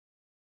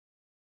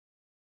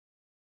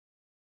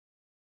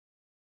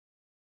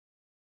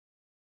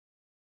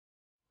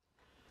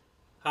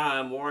Hi,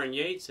 I'm Warren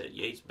Yates at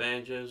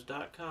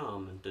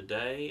yatesbanjos.com, and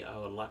today I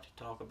would like to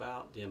talk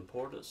about the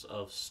importance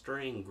of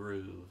string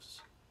grooves.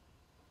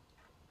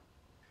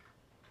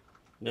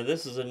 Now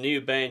this is a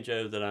new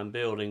banjo that I'm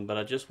building, but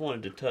I just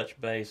wanted to touch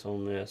base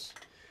on this.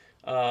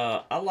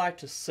 I like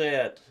to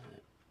set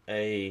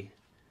if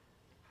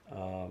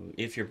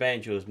your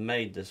banjo is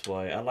made this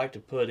way, I like to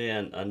put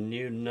in a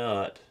new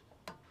nut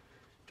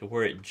to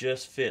where it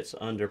just fits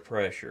under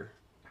pressure.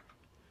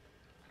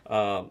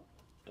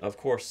 Of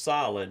course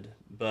solid,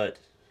 but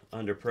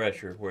under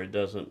pressure where it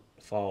doesn't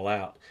fall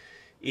out.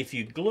 If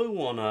you glue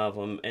one of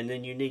them and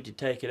then you need to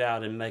take it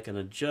out and make an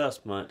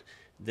adjustment,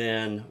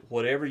 then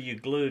whatever you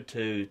glued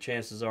to,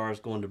 chances are is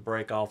going to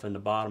break off in the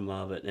bottom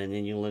of it, and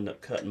then you'll end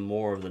up cutting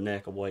more of the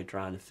neck away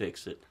trying to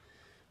fix it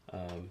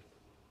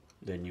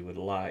than you would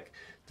like.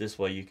 This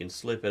way you can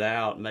slip it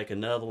out, make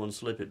another one,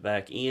 slip it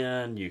back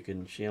in, you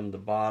can shim the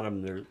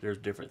bottom. There's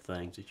different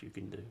things that you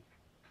can do.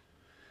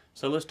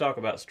 So let's talk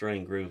about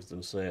string grooves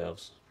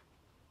themselves.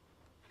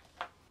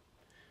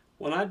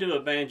 When I do a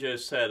banjo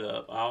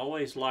setup, I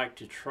always like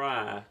to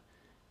try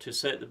to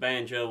set the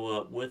banjo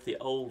up with the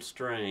old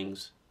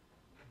strings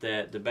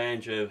that the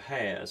banjo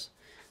has,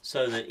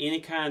 so that any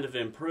kind of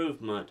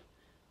improvement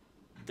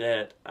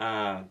that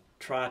I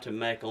try to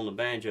make on the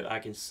banjo, I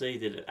can see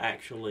that it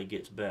actually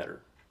gets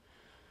better.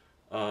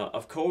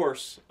 Of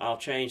course, I'll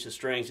change the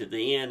strings at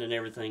the end and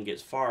everything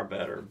gets far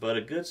better, but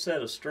a good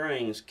set of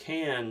strings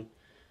can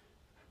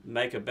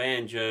make a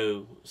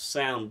banjo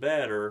sound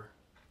better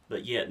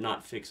but yet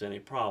not fix any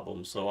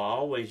problems. So I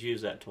always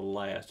use that till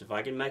last. If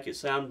I can make it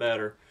sound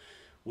better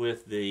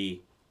with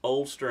the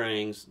old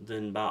strings,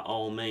 then by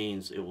all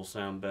means it will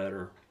sound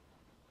better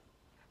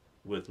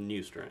with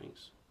new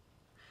strings.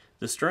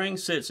 The string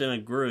sits in a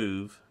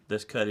groove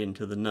that's cut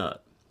into the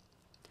nut.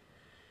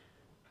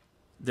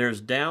 There's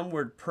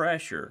downward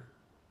pressure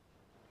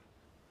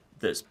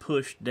that's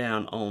pushed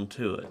down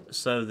onto it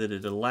so that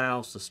it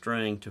allows the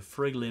string to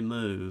freely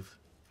move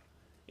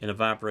in a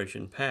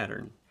vibration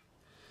pattern.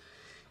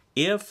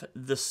 If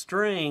the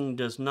string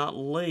does not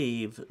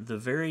leave the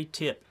very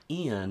tip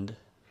end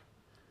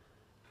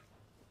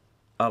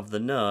of the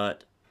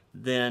nut,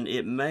 then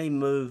it may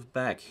move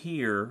back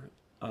here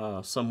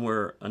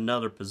somewhere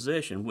another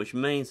position, which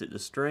means that the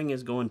string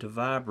is going to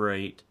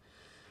vibrate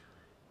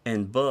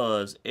and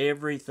buzz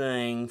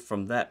everything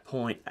from that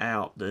point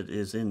out that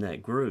is in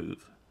that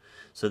groove.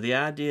 So the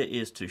idea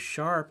is to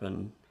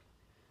sharpen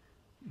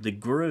the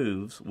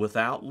grooves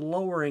without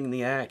lowering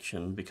the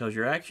action, because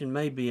your action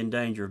may be in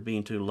danger of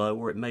being too low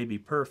or it may be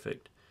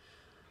perfect.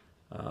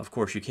 Of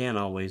course you can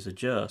always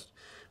adjust,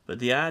 but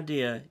the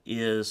idea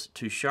is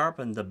to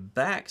sharpen the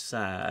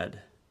backside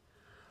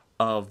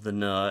of the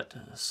nut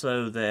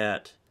so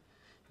that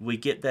we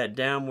get that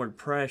downward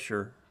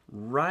pressure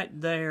right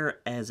there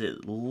as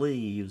it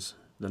leaves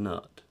the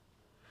nut.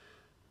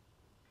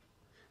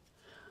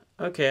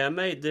 Okay, I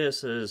made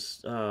this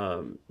as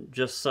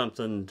just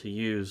something to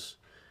use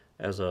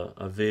as a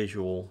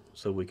visual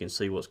so we can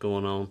see what's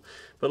going on.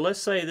 But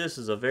let's say this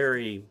is a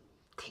very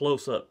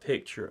close-up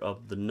picture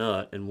of the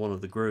nut in one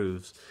of the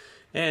grooves,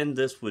 and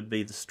this would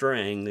be the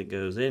string that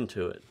goes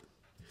into it.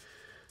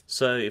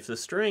 So if the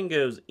string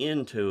goes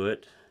into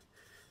it,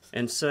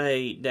 and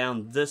say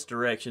down this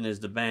direction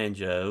is the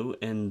banjo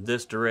and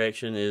this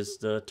direction is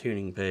the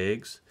tuning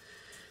pegs,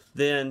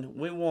 then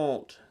we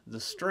want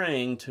the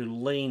string to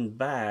lean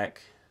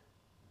back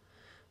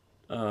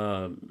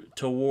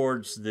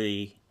towards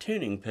the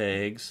tuning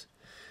pegs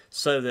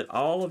so that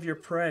all of your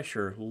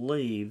pressure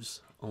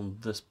leaves on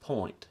this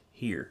point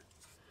here.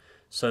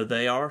 So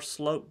they are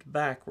sloped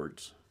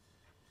backwards.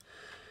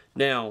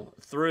 Now,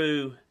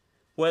 through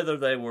whether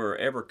they were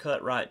ever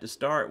cut right to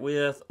start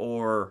with,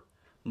 or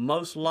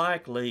most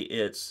likely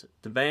it's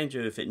the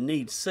banjo, if it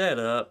needs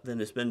setup, then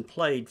it's been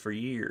played for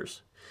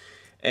years.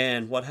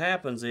 And what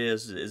happens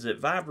is it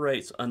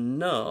vibrates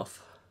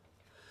enough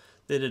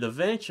that it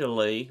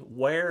eventually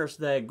wears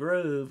that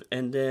groove,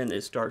 and then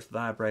it starts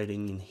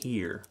vibrating in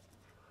here,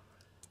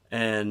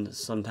 and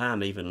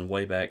sometime even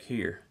way back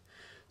here.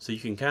 So you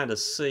can kind of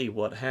see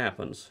what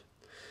happens.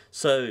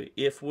 So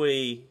if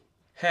we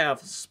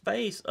have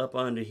space up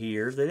under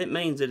here, then it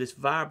means that it's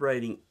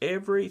vibrating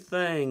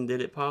everything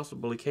that it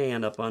possibly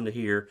can up under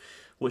here,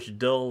 which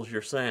dulls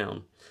your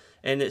sound.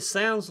 And it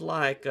sounds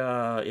like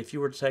if you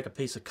were to take a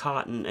piece of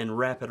cotton and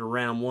wrap it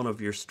around one of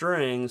your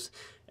strings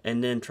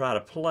and then try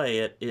to play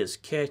it, it's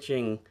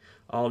catching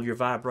all your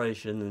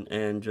vibration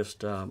and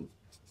just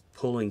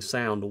pulling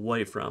sound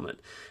away from it.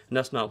 And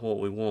that's not what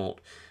we want.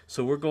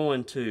 So we're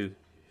going to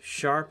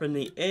sharpen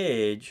the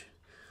edge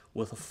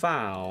with a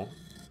file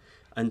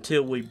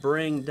until we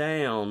bring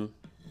down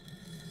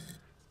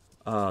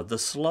the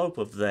slope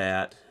of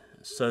that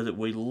so that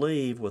we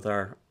leave with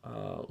our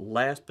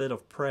last bit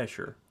of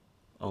pressure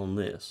on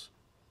this.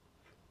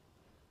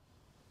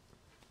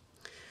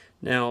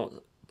 Now,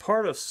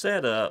 part of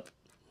setup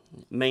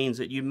means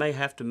that you may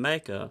have to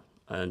make a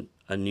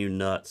new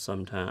nut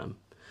sometime.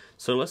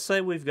 So let's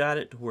say we've got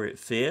it to where it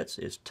fits,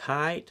 it's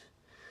tight,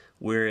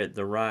 we're at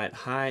the right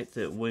height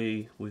that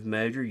we've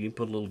measured. You can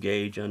put a little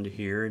gauge under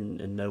here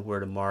and know where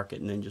to mark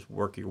it, and then just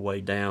work your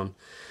way down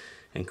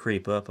and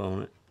creep up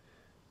on it.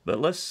 But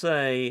let's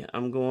say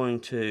I'm going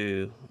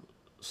to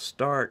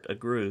start a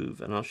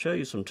groove, and I'll show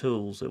you some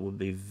tools that would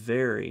be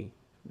very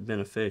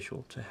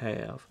beneficial to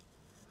have.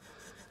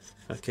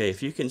 Okay,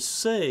 if you can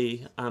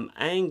see, I'm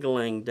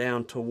angling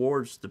down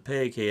towards the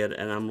peg head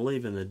and I'm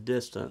leaving a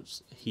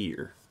distance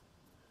here.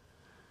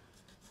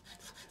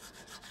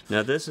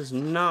 Now this is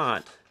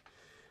not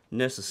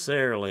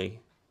necessarily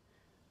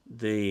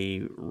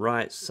the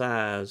right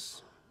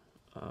size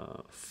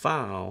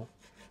file,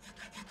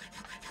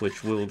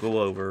 which we'll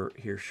go over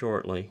here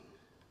shortly.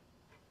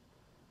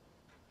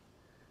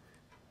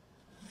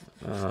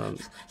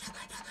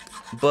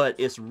 But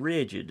it's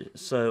rigid,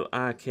 so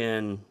I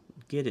can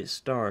get it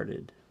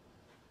started.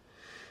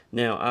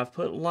 Now I've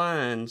put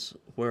lines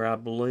where I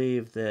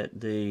believe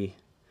that the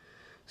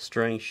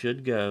string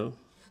should go,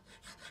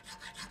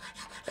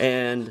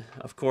 and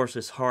of course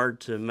it's hard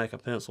to make a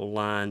pencil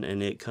line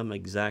and it come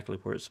exactly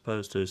where it's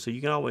supposed to, so you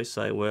can always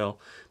say, well,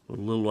 a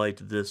little way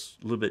to this,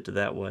 a little bit to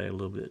that way, a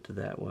little bit to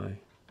that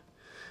way.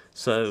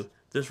 So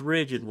this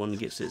rigid one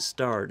gets it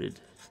started.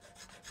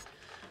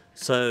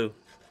 So,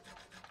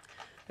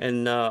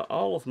 and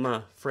all of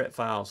my fret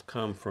files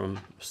come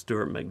from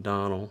Stuart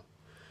McDonald.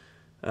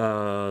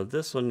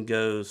 This one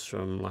goes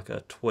from like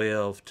a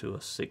 12 to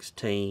a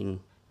 16.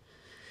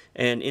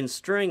 And in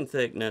string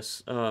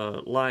thickness,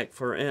 like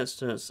for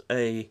instance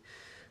a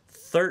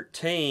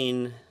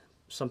 13,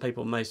 some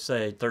people may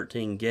say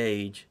 13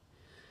 gauge,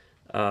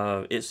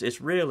 it's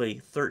really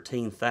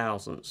 13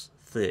 thousandths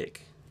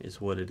thick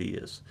is what it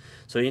is.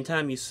 So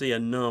anytime you see a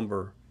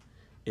number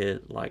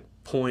like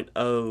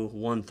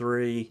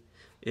 0.013,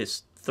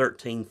 it's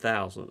 13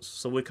 thousandths,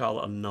 so we call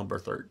it a number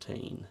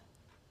 13.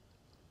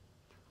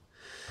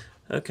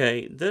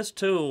 Okay, this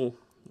tool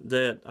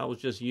that I was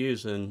just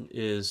using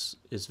is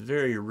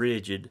very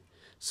rigid,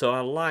 so I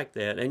like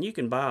that, and you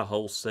can buy a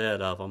whole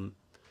set of them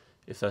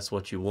if that's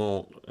what you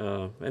want,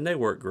 and they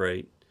work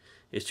great.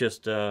 It's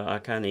just I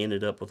kind of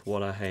ended up with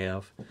what I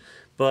have,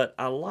 but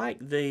I like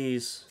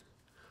these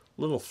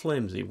little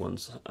flimsy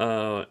ones,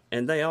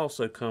 and they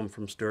also come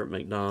from Stuart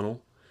McDonald,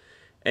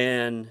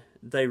 and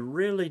they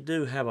really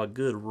do have a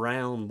good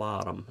round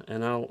bottom,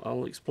 and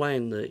I'll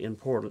explain the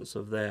importance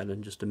of that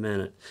in just a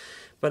minute.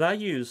 But I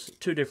use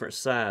two different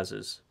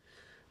sizes.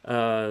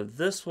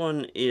 This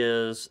one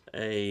is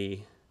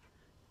a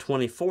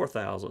 24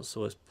 thousandths,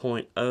 so it's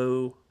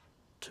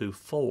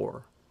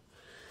 0.024.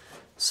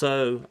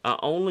 So I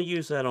only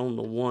use that on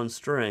the one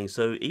string.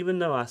 So even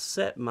though I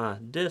set my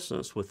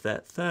distance with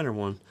that thinner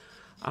one,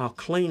 I'll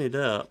clean it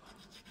up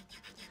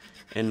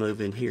and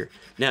move in here.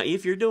 Now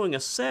if you're doing a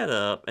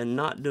setup and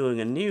not doing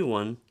a new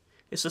one,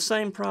 it's the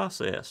same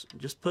process.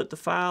 Just put the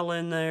file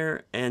in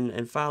there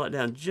and file it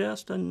down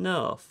just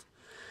enough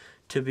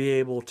to be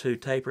able to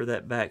taper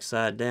that back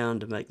side down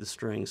to make the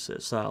string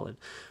sit solid.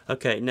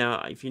 Okay,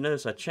 now if you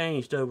notice I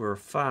changed over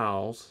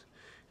files,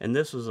 and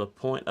this was a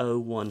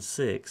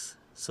 0.016,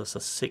 so it's a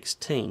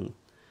 16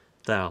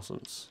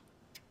 thousandths.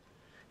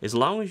 As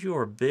long as you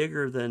are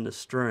bigger than the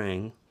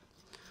string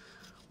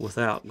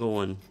without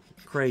going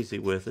crazy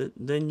with it,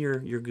 then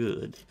you're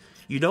good.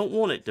 You don't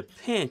want it to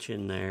pinch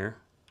in there,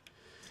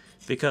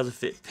 because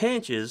if it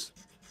pinches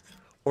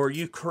or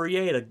you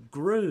create a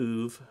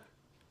groove,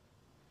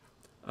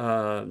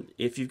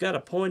 if you've got a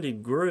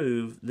pointed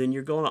groove, then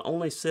you're going to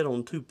only sit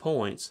on 2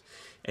 points,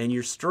 and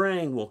your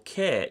string will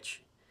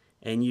catch,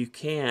 and you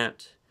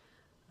can't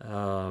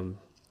get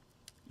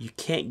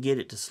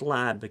it to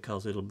slide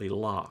because it'll be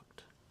locked.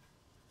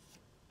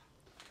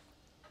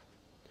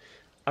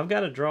 I've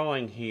got a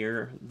drawing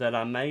here that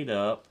I made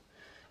up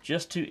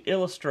just to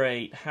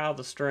illustrate how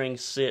the strings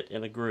sit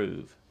in a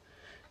groove.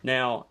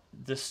 Now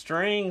the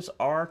strings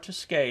are to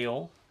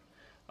scale.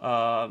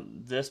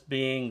 This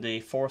being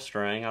the 4th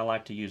string, I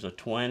like to use a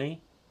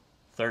 20,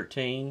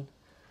 13,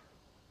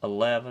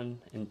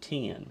 11, and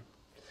 10.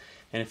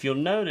 And if you'll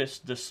notice,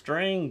 the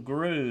string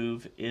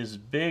groove is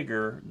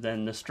bigger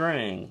than the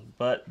string,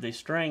 but the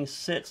string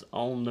sits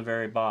on the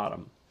very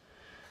bottom.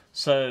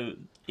 So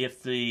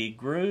if the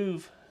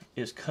groove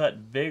is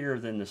cut bigger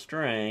than the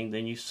string,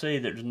 then you see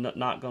that there's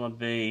not going to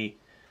be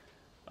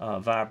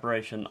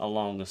vibration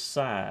along the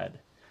side.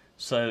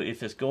 So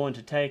if it's going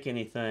to take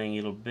anything,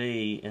 it'll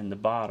be in the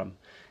bottom.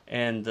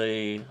 And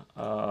the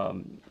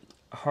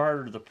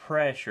harder the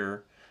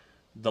pressure,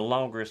 the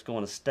longer it's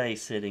going to stay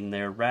sitting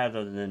there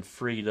rather than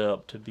freed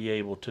up to be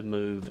able to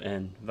move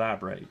and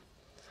vibrate.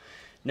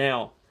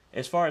 Now,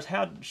 as far as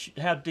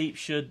how deep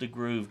should the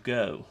groove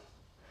go,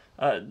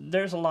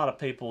 there's a lot of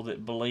people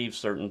that believe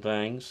certain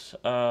things,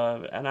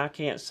 and I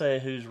can't say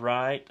who's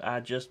right. I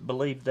just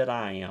believe that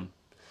I am.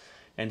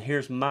 And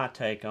here's my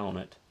take on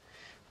it.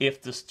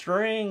 If the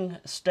string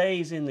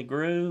stays in the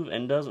groove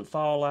and doesn't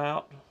fall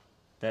out,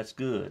 that's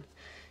good.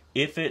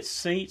 If it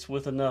seats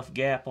with enough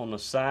gap on the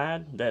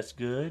side, that's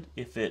good.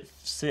 If it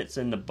sits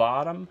in the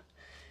bottom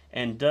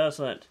and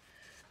doesn't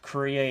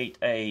create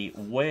a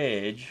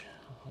wedge,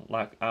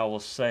 like I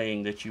was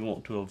saying that you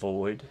want to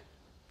avoid,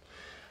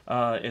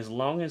 As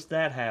long as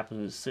that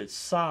happens, it's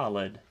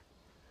solid.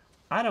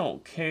 I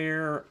don't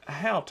care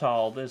how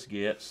tall this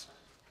gets.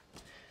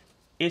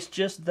 It's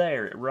just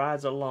there. It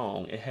rides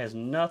along. It has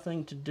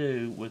nothing to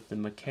do with the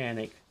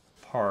mechanic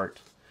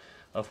part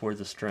of where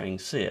the string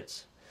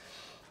sits.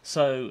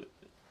 So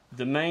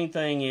the main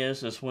thing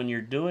is when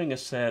you're doing a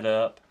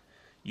setup,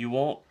 you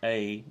want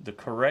the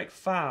correct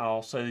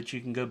file so that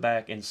you can go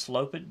back and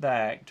slope it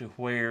back to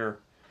where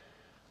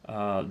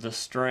the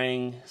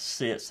string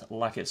sits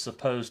like it's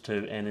supposed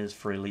to and is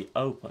freely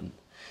open.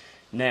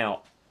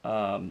 Now,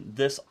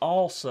 this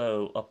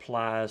also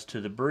applies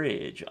to the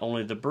bridge,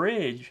 only the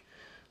bridge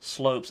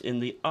slopes in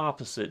the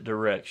opposite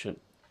direction.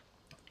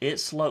 It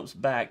slopes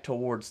back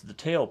towards the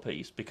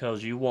tailpiece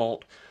because you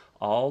want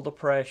all the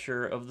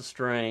pressure of the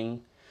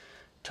string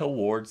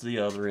towards the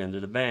other end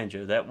of the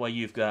banjo. That way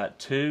you've got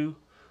 2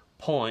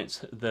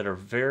 points that are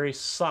very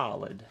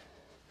solid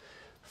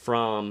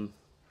from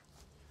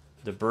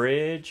the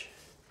bridge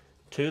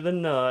to the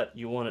nut.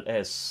 You want it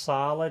as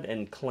solid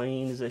and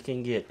clean as it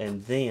can get,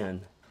 and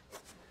then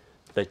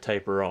they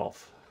taper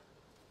off.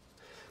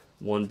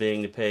 One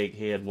being the peg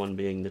head, one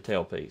being the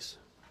tailpiece.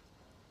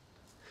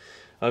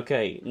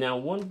 Okay, now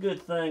one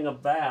good thing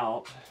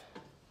about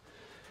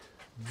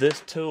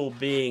this tool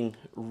being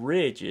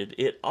rigid,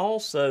 it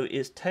also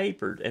is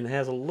tapered and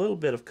has a little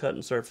bit of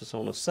cutting surface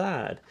on the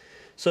side.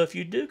 So if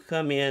you do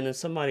come in and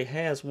somebody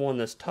has one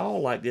that's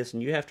tall like this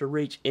and you have to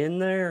reach in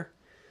there,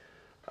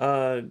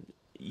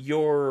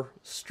 your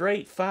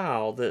straight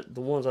file, the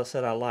ones I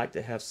said I like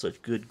that have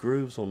such good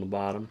grooves on the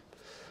bottom,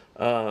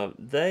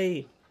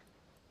 they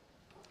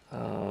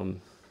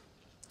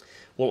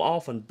will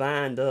often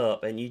bind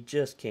up and you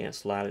just can't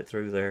slide it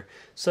through there.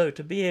 So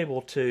to be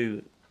able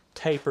to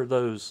taper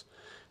those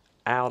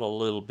out a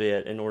little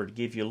bit in order to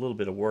give you a little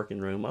bit of working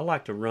room, I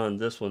like to run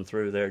this one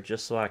through there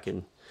just so I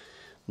can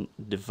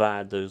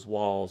divide those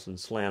walls and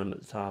slant them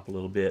at the top a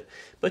little bit.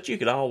 But you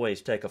could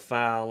always take a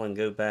file and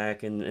go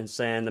back and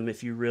sand them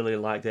if you really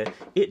like that.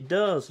 It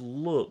does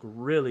look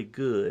really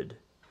good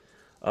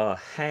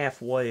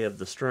halfway of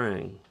the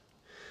string,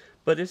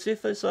 but it's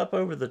if it's up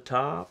over the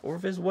top or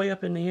if it's way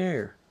up in the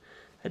air,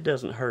 it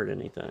doesn't hurt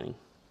anything.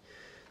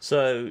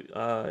 So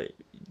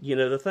you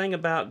know, the thing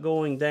about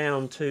going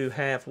down to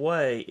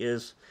halfway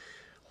is,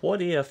 what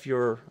if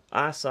your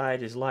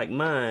eyesight is like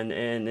mine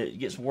and it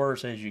gets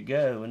worse as you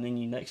go, and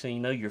then next thing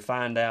you know, you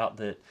find out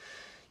that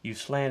you've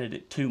slanted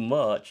it too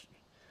much.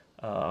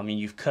 I mean,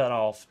 you've cut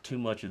off too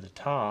much of the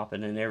top,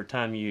 and then every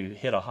time you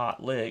hit a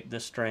hot lick,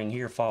 this string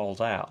here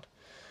falls out.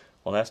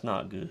 Well, that's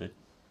not good.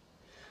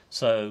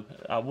 So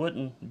I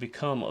wouldn't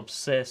become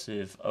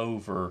obsessive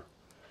over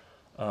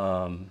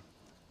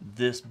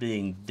this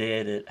being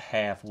dead at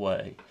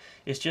halfway.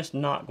 It's just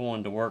not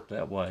going to work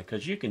that way,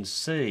 because you can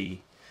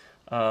see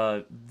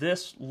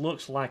this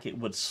looks like it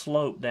would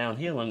slope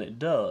downhill, and it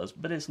does,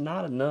 but it's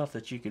not enough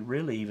that you could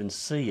really even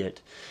see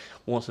it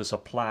once it's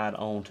applied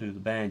onto the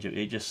banjo.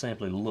 It just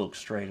simply looks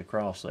straight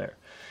across there.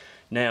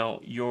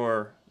 Now,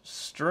 your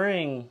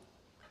string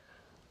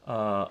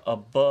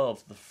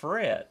above the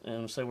fret,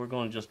 and say we're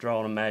going to just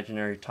draw an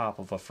imaginary top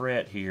of a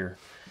fret here,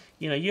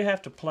 you know, you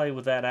have to play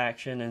with that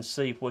action and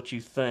see what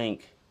you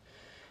think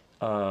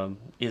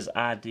is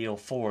ideal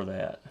for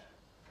that.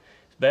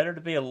 It's better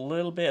to be a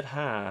little bit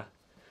high,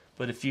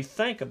 but if you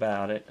think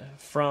about it,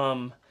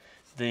 from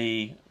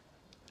the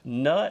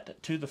nut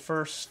to the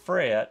first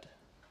fret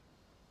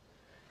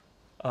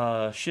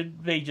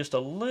should be just a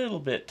little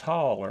bit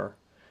taller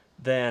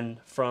than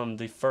from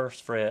the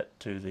first fret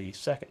to the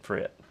second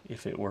fret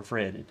if it were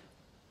fretted.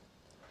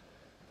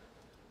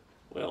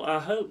 Well, I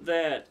hope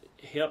that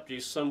helped you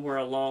somewhere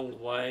along the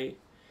way,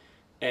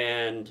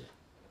 and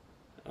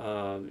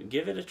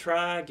give it a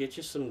try. Get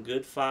you some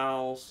good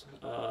files.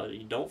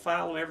 You don't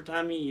file them every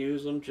time you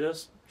use them,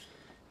 just,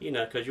 you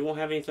know, because you won't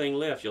have anything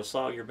left. You'll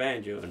saw your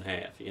banjo in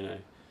half, you know.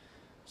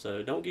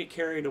 So don't get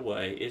carried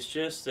away. It's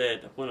just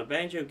that when a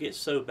banjo gets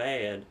so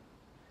bad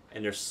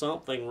and there's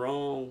something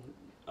wrong,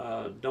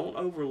 don't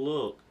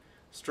overlook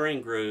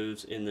string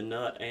grooves in the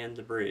nut and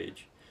the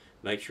bridge.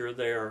 Make sure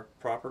they are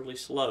properly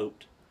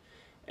sloped.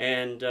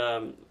 And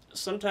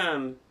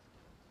sometime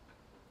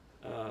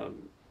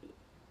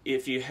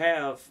if you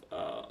have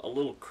a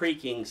little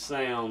creaking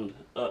sound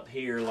up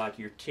here, like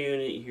you're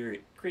tuning it, you hear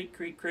it creak,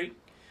 creak, creak.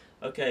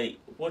 Okay,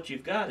 what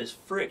you've got is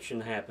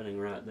friction happening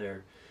right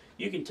there.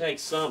 You can take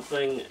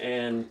something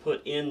and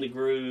put in the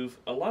groove.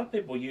 A lot of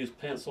people use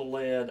pencil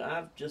lead.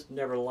 I've just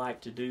never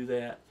liked to do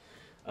that.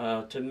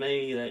 To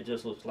me, that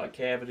just looks like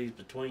cavities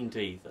between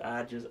teeth.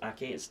 I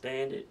can't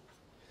stand it.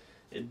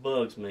 It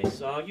bugs me.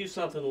 So I'll use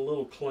something a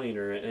little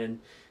cleaner, and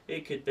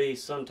it could be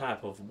some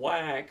type of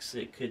wax.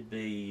 It could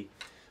be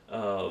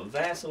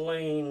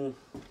Vaseline,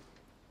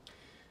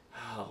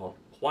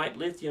 white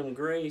lithium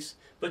grease,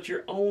 but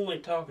you're only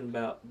talking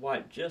about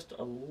wipe just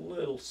a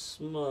little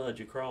smudge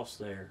across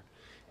there,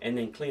 and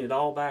then clean it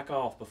all back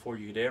off before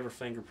you could ever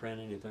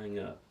fingerprint anything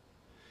up.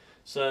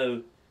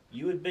 So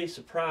you would be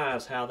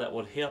surprised how that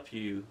would help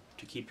you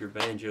to keep your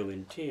banjo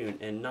in tune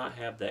and not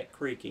have that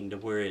creaking to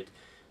where it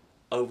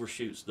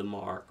overshoots the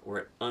mark or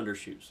it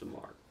undershoots the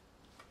mark.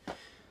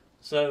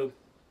 So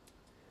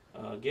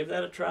give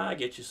that a try,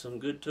 get you some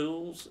good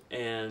tools,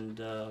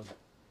 and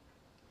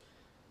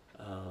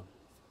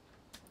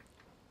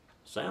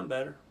sound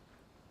better.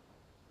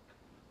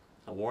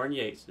 Warren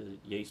Yates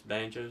at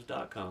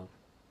yatesbanjos.com.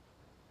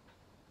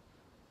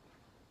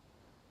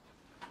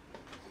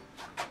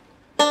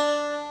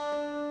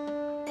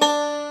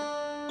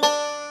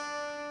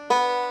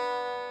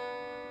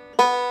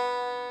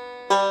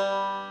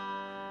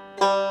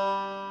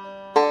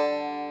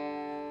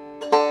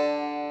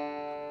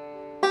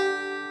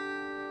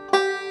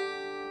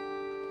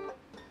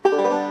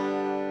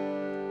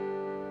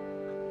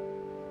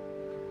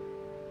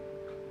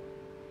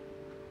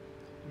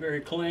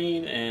 Very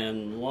clean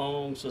and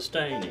long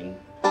sustaining.